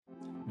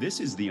This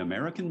is the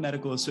American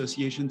Medical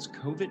Association's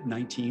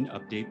COVID-19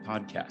 Update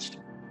podcast.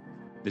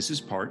 This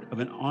is part of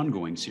an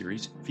ongoing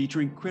series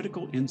featuring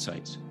critical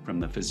insights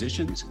from the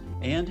physicians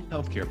and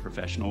healthcare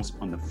professionals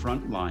on the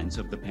front lines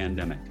of the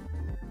pandemic.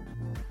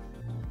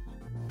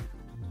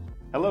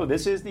 Hello,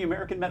 this is the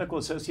American Medical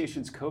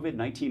Association's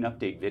COVID-19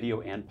 Update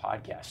video and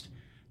podcast.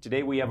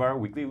 Today we have our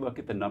weekly look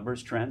at the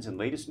numbers, trends, and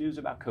latest news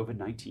about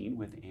COVID-19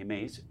 with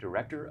AMA's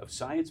Director of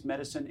Science,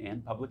 Medicine,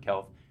 and Public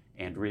Health,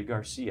 Andrea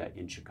Garcia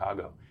in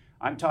Chicago.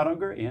 I'm Todd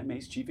Unger,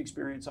 AMA's Chief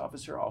Experience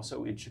Officer,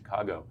 also in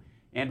Chicago.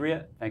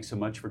 Andrea, thanks so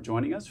much for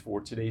joining us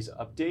for today's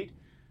update.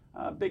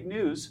 Big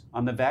news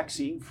on the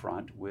vaccine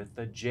front with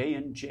the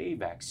J&J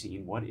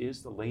vaccine. What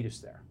is the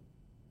latest there?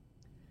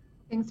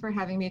 Thanks for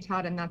having me,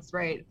 Todd, and that's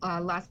right.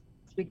 Last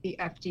week, the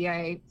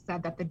FDA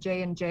said that the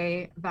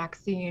J&J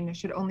vaccine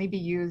should only be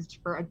used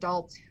for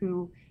adults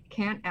who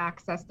can't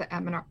access the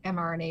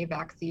mRNA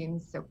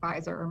vaccines, so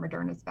Pfizer or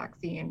Moderna's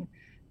vaccine.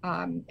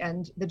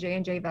 And the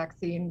J&J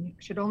vaccine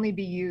should only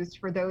be used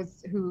for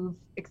those who've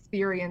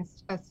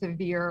experienced a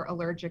severe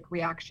allergic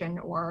reaction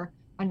or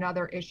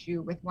another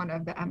issue with one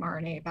of the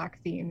mRNA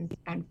vaccines,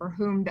 and for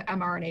whom the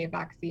mRNA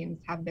vaccines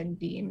have been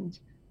deemed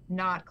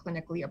not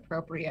clinically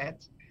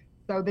appropriate.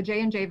 So the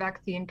J&J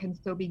vaccine can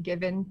still be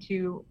given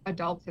to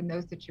adults in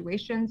those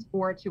situations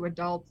or to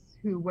adults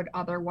who would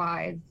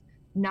otherwise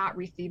not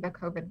receive a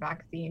COVID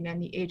vaccine.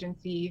 And the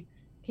agency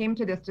came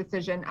to this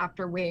decision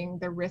after weighing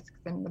the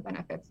risks and the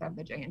benefits of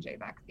the J&J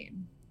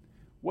vaccine.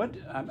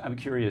 I'm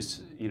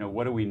curious,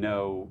 what do we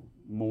know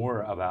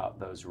more about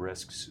those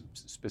risks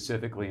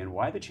specifically, and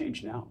why the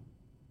change now?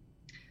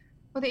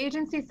 Well, the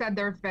agency said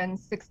there have been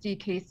 60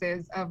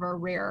 cases of a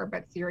rare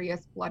but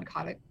serious blood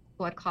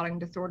clotting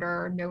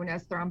disorder known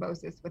as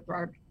thrombosis with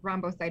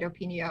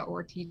thrombocytopenia,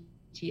 or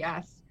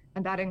TTS,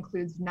 and that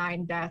includes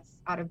 9 deaths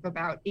out of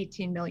about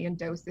 18 million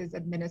doses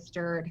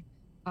administered.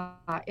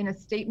 In a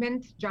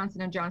statement,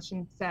 Johnson &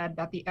 Johnson said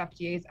that the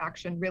FDA's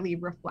action really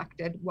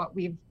reflected what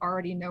we've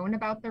already known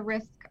about the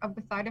risk of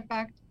the side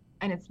effect,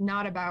 and it's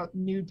not about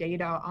new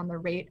data on the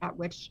rate at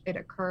which it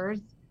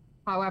occurs.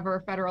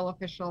 However, federal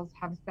officials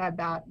have said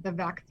that the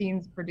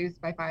vaccines produced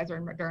by Pfizer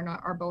and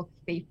Moderna are both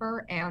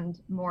safer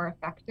and more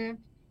effective.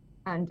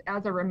 And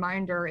as a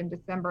reminder, in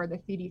December, the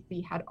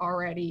CDC had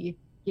already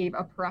gave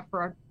a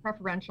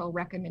preferential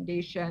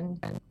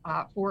recommendation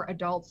for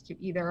adults to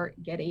either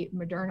get a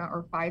Moderna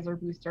or Pfizer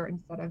booster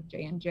instead of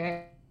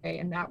J&J,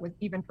 and that was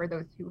even for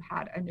those who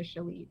had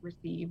initially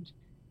received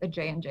the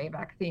J&J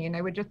vaccine.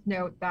 I would just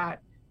note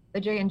that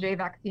the J&J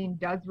vaccine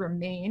does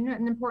remain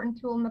an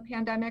important tool in the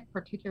pandemic,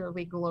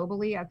 particularly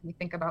globally, as we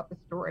think about the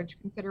storage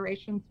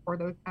considerations for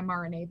those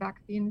mRNA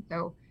vaccines.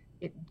 So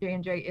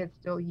J&J is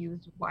still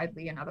used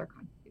widely in other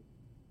countries.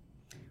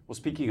 Well,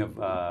 speaking of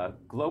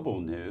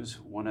global news,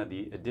 one of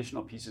the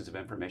additional pieces of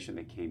information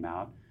that came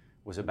out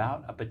was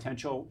about a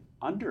potential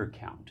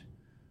undercount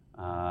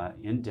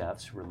in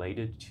deaths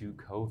related to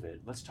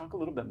COVID. Let's talk a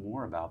little bit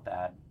more about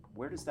that.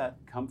 Where does that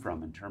come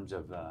from in terms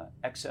of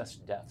excess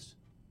deaths?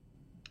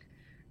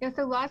 Yeah,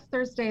 so last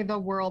Thursday, the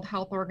World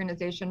Health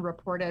Organization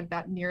reported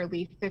that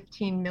nearly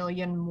 15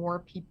 million more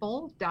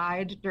people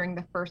died during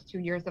the first 2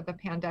 years of the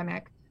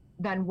pandemic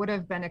than would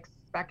have been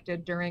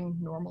expected during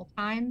normal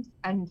times.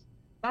 And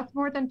that's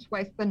more than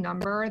twice the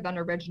number than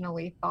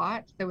originally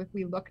thought. So if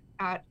we look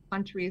at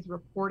countries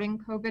reporting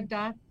COVID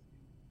deaths,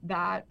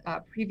 that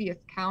previous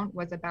count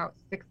was about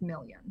 6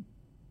 million.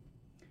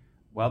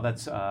 Well,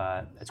 that's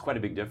quite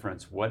a big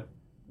difference. What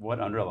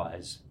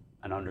underlies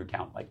an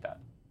undercount like that?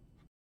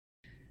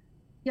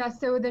 Yeah,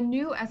 so the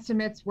new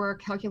estimates were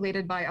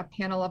calculated by a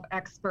panel of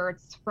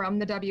experts from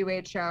the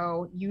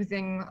WHO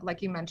using,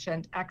 like you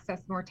mentioned,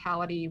 excess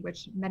mortality,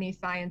 which many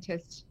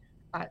scientists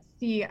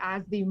see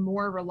as the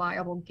more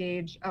reliable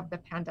gauge of the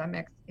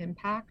pandemic's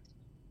impact.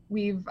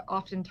 We've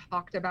often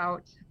talked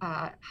about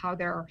how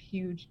there are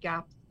huge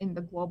gaps in the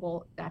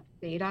global death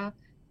data,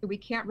 so we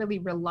can't really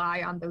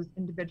rely on those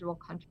individual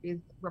countries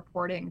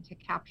reporting to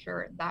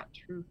capture that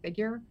true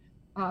figure.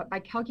 By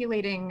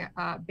calculating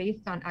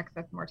based on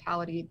excess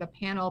mortality, the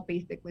panel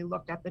basically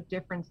looked at the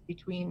difference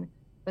between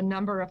the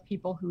number of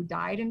people who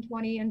died in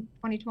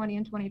 2020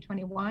 and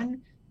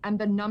 2021 and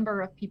the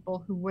number of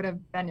people who would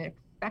have been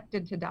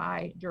expected to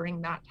die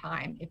during that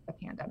time if the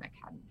pandemic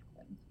hadn't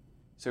happened.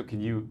 So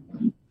can you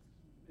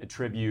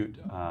attribute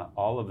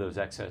all of those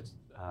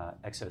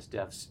excess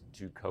deaths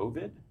to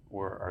COVID,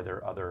 or are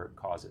there other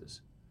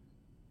causes?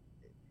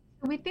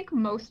 We think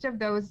most of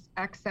those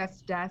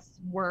excess deaths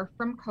were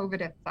from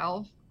COVID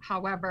itself.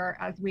 However,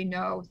 as we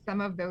know, some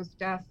of those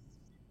deaths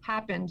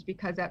happened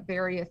because at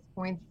various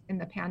points in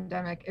the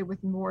pandemic, it was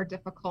more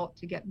difficult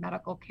to get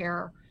medical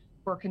care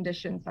for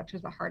conditions such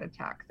as a heart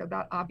attack. So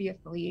that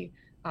obviously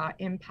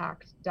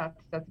impacts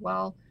deaths as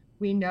well.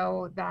 We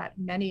know that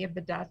many of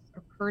the deaths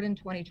occurred in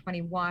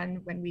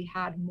 2021 when we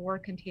had more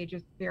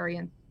contagious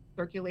variants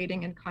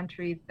circulating in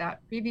countries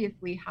that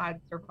previously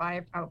had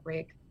survived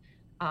outbreaks.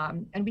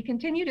 And we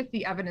continue to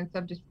see evidence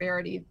of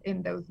disparities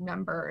in those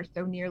numbers.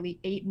 So nearly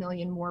 8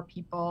 million more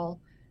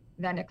people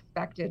than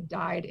expected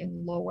died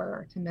in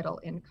lower to middle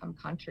income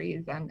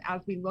countries. And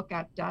as we look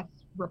at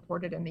deaths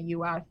reported in the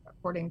US,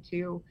 according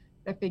to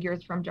the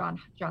figures from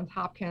Johns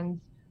Hopkins,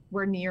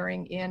 we're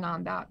nearing in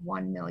on that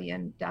 1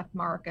 million death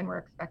mark, and we're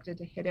expected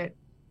to hit it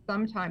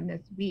sometime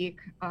this week.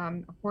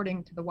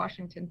 According to the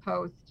Washington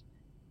Post,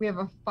 we have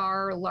a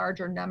far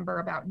larger number,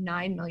 about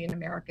 9 million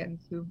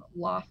Americans who've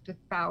lost a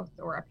spouse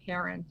or a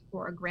parent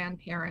or a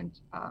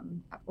grandparent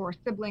or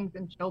siblings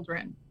and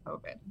children to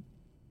COVID.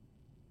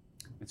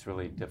 It's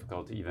really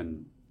difficult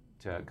even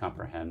to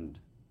comprehend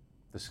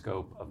the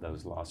scope of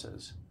those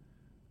losses.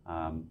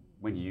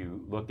 When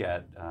you look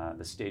at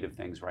the state of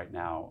things right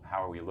now,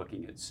 how are we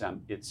looking at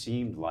it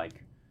seemed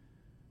like,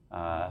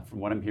 from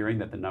what I'm hearing,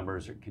 that the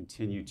numbers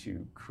continue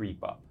to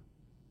creep up.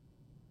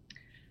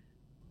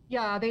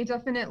 Yeah, they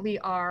definitely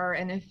are.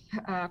 And if,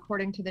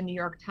 according to the New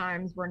York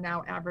Times, we're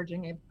now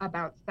averaging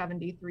about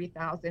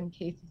 73,000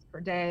 cases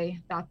per day.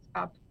 That's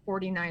up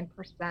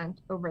 49%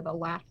 over the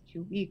last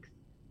 2 weeks.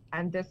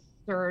 And this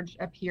surge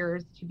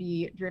appears to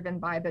be driven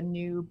by the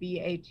new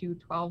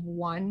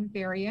BA.2.12.1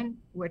 variant,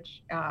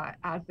 which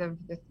as of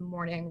this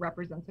morning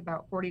represents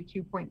about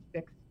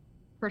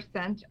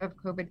 42.6% of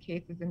COVID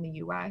cases in the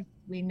US.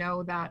 We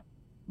know that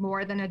in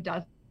more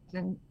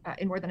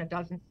than a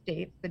dozen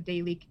states, the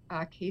daily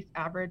case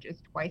average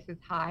is twice as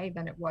high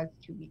than it was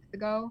 2 weeks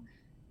ago.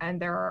 And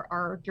there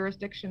are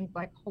jurisdictions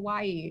like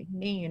Hawaii,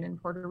 Maine,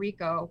 and Puerto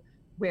Rico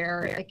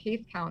where the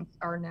case counts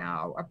are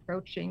now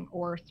approaching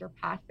or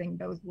surpassing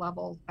those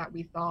levels that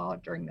we saw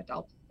during the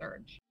Delta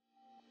surge.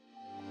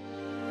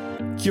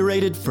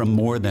 Curated from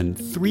more than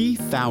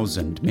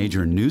 3,000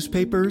 major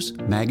newspapers,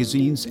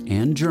 magazines,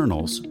 and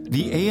journals,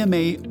 the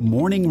AMA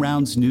Morning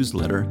Rounds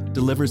newsletter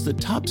delivers the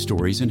top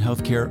stories in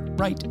healthcare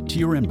right to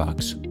your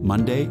inbox,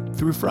 Monday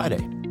through Friday.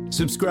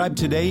 Subscribe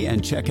today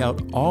and check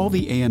out all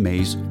the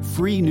AMA's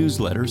free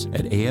newsletters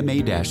at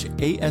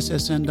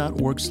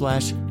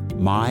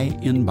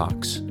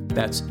ama-assn.org/myinbox.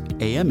 That's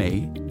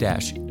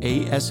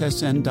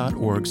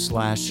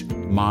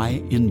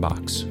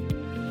ama-assn.org/myinbox.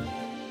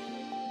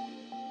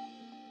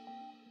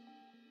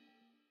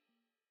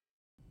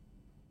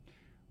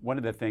 One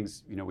of the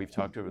things we've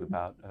talked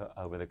about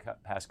over the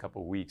past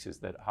couple of weeks is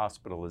that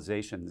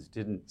hospitalizations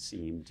didn't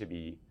seem to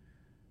be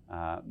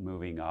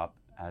moving up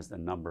as the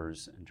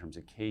numbers in terms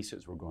of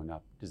cases were going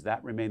up. Does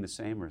that remain the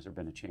same, or has there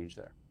been a change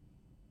there?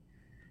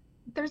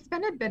 There's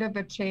been a bit of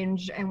a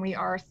change, and we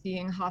are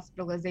seeing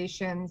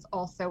hospitalizations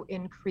also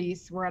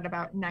increase. We're at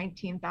about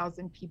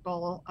 19,000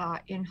 people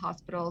in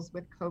hospitals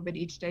with COVID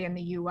each day in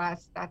the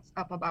US. That's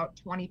up about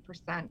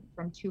 20%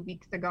 from 2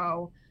 weeks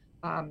ago.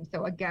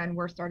 So again,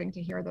 we're starting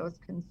to hear those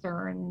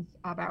concerns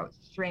about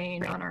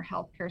strain on our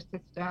healthcare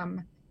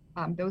system.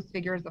 Those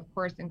figures, of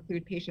course,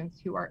 include patients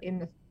who are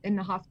in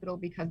the hospital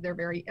because they're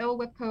very ill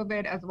with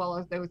COVID, as well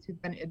as those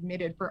who've been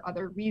admitted for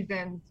other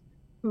reasons,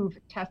 who've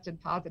tested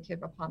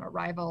positive upon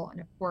arrival. And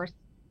of course,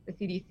 the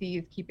CDC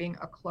is keeping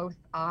a close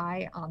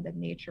eye on the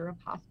nature of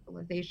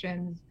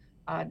hospitalizations.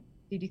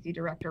 CDC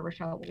Director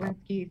Rochelle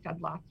Walensky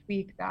said last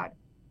week that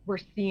we're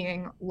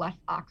seeing less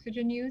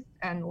oxygen use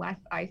and less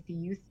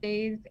ICU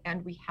stays,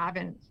 and we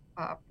haven't,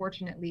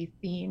 fortunately,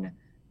 seen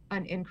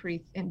an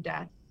increase in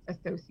deaths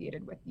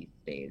associated with these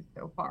stays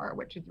so far,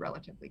 which is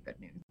relatively good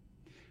news.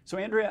 So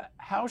Andrea,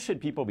 how should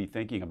people be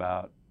thinking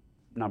about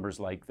numbers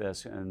like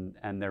this and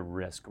their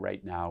risk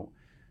right now?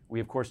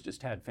 We, of course,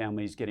 just had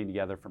families getting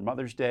together for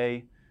Mother's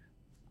Day.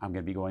 I'm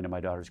going to be going to my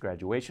daughter's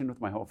graduation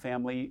with my whole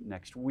family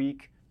next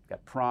week.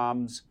 Got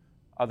proms,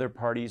 other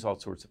parties, all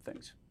sorts of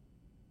things.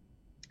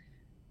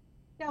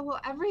 Yeah, well,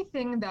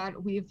 everything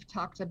that we've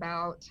talked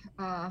about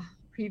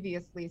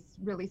previously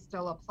really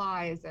still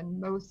applies, and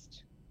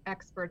most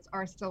experts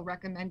are still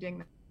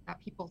recommending that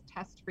people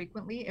test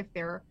frequently if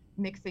they're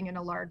mixing in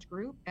a large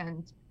group,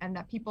 and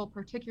that people,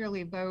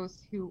 particularly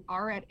those who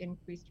are at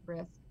increased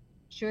risk,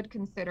 should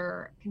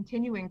consider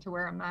continuing to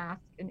wear a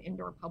mask in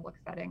indoor public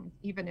settings,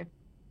 even if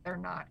they're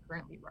not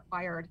currently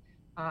required.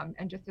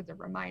 And just as a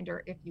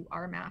reminder, if you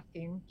are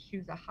masking,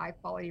 choose a high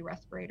quality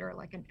respirator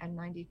like an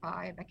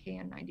N95, a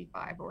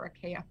KN95, or a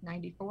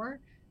KF94,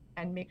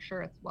 and make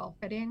sure it's well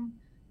fitting.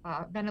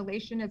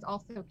 Ventilation is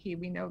also key.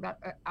 We know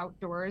that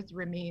outdoors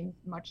remains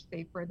much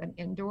safer than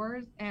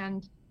indoors,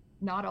 and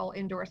not all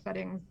indoor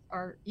settings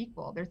are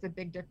equal. There's a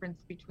big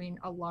difference between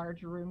a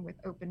large room with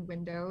open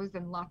windows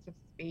and lots of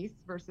space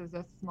versus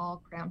a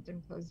small, cramped,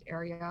 enclosed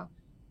area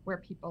where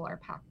people are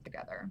packed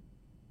together.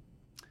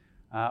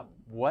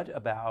 What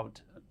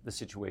about the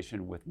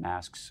situation with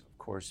masks? Of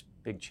course,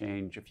 big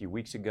change a few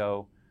weeks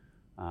ago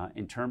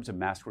in terms of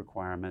mask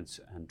requirements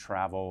and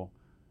travel.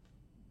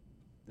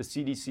 The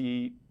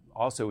CDC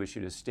also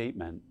issued a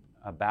statement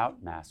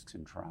about masks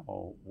and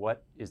travel.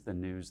 What is the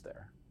news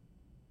there?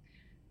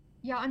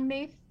 Yeah, on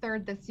May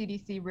 3rd, the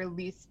CDC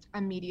released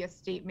a media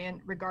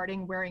statement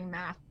regarding wearing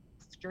masks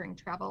during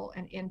travel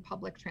and in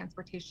public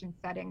transportation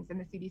settings. And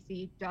the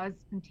CDC does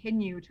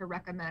continue to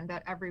recommend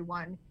that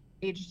everyone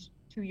aged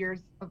 2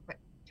 years of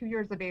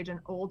age and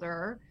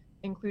older,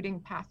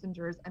 including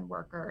passengers and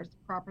workers,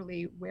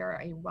 properly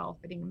wear a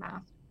well-fitting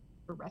mask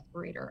or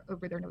respirator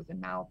over their nose and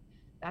mouth.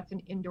 That's in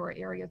indoor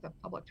areas of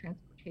public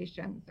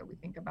transportation. So we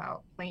think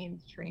about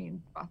planes,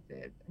 trains,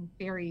 buses, and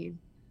ferries,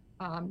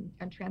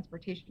 and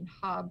transportation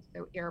hubs,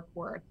 so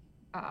airports,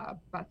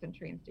 bus and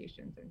train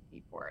stations, and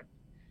seaports.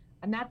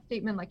 And that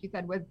statement, like you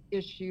said, was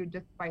issued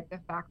despite the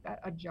fact that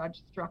a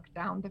judge struck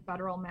down the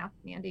federal mask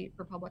mandate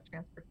for public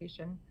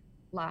transportation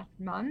last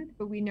month.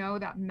 But we know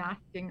that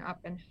masking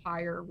up in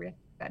higher risk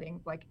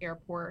settings like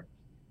airports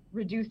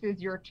reduces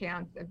your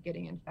chance of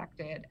getting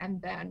infected, and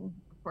then,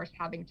 of course,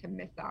 having to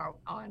miss out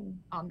on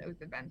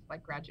those events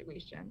like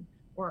graduation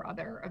or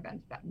other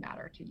events that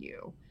matter to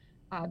you.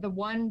 The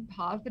one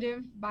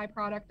positive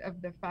byproduct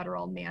of the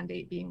federal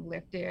mandate being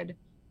lifted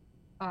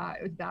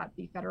is that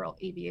the Federal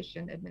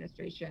Aviation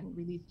Administration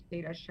released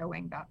data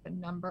showing that the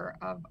number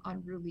of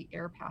unruly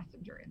air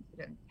passenger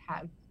incidents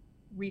has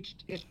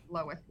reached its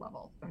lowest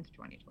level since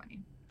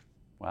 2020.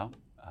 Well,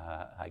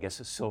 I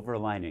guess a silver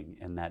lining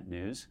in that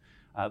news.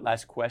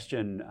 Last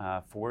question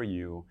for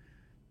you.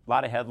 A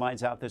lot of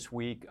headlines out this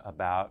week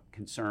about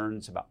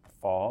concerns about the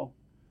fall.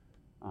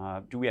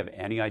 Do we have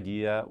any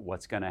idea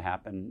what's going to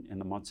happen in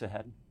the months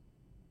ahead?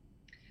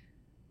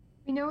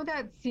 We know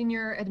that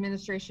senior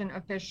administration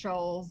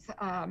officials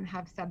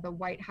have said the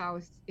White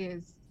House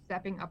is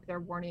stepping up their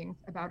warnings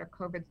about a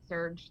COVID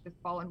surge this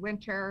fall and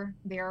winter.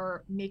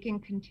 They're making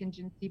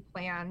contingency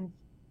plans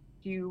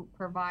to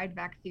provide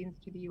vaccines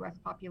to the U.S.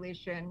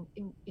 population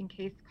in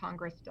case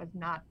Congress does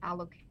not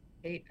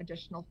allocate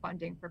additional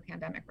funding for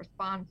pandemic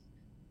response.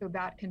 So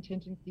that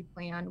contingency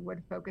plan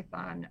would focus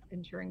on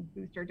ensuring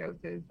booster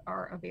doses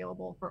are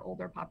available for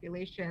older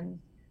populations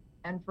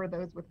and for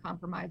those with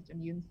compromised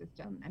immune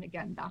system. And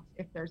again, that's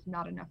if there's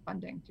not enough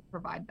funding to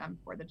provide them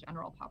for the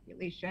general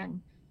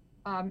population.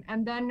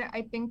 And then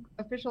I think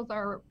officials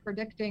are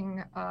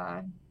predicting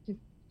to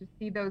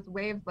see those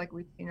waves like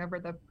we've seen over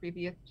the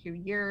previous 2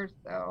 years.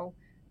 So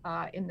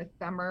in the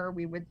summer,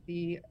 we would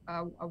see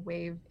a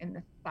wave in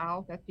the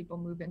South as people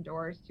move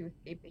indoors to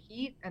escape the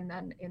heat. And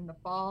then in the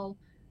fall,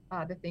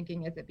 the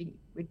thinking is it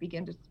would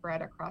begin to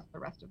spread across the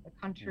rest of the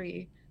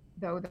country,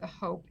 though the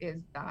hope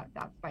is that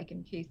that spike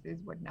in cases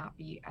would not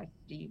be as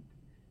steep.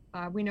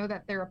 We know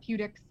that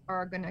therapeutics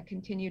are going to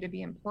continue to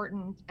be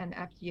important, and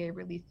FDA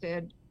released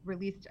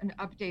an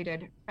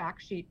updated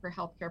fact sheet for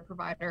healthcare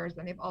providers,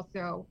 and they've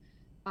also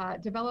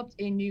developed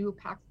a new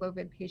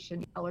Paxlovid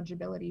patient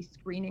eligibility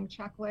screening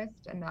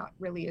checklist, and that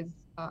really is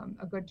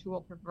a good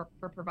tool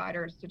for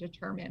providers to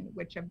determine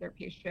which of their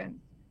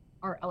patients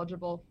are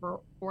eligible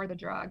for the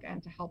drug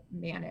and to help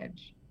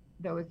manage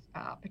those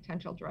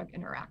potential drug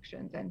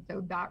interactions. And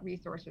so that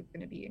resource is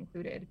going to be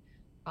included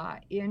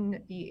in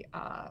the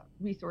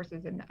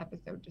resources in the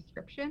episode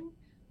description.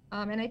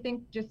 And I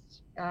think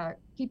just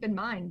keep in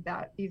mind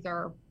that these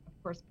are,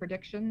 of course,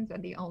 predictions,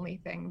 and the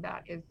only thing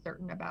that is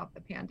certain about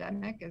the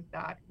pandemic is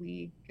that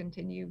we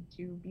continue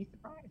to be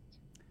surprised.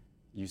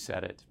 You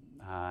said it,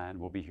 and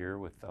we'll be here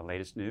with the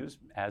latest news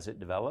as it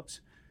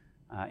develops.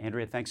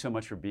 Andrea, thanks so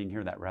much for being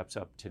here. That wraps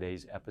up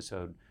today's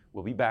episode.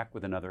 We'll be back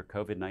with another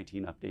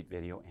COVID-19 update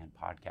video and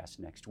podcast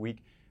next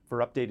week. For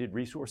updated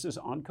resources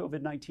on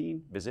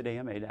COVID-19, visit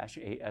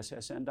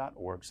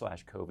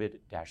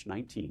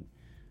ama-assn.org/COVID-19.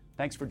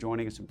 Thanks for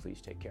joining us, and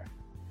please take care.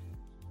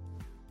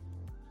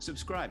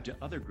 Subscribe to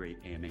other great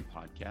AMA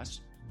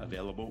podcasts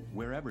available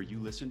wherever you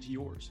listen to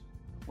yours,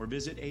 or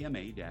visit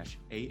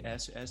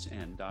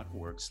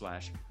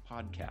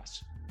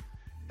ama-assn.org/podcasts.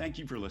 Thank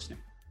you for listening.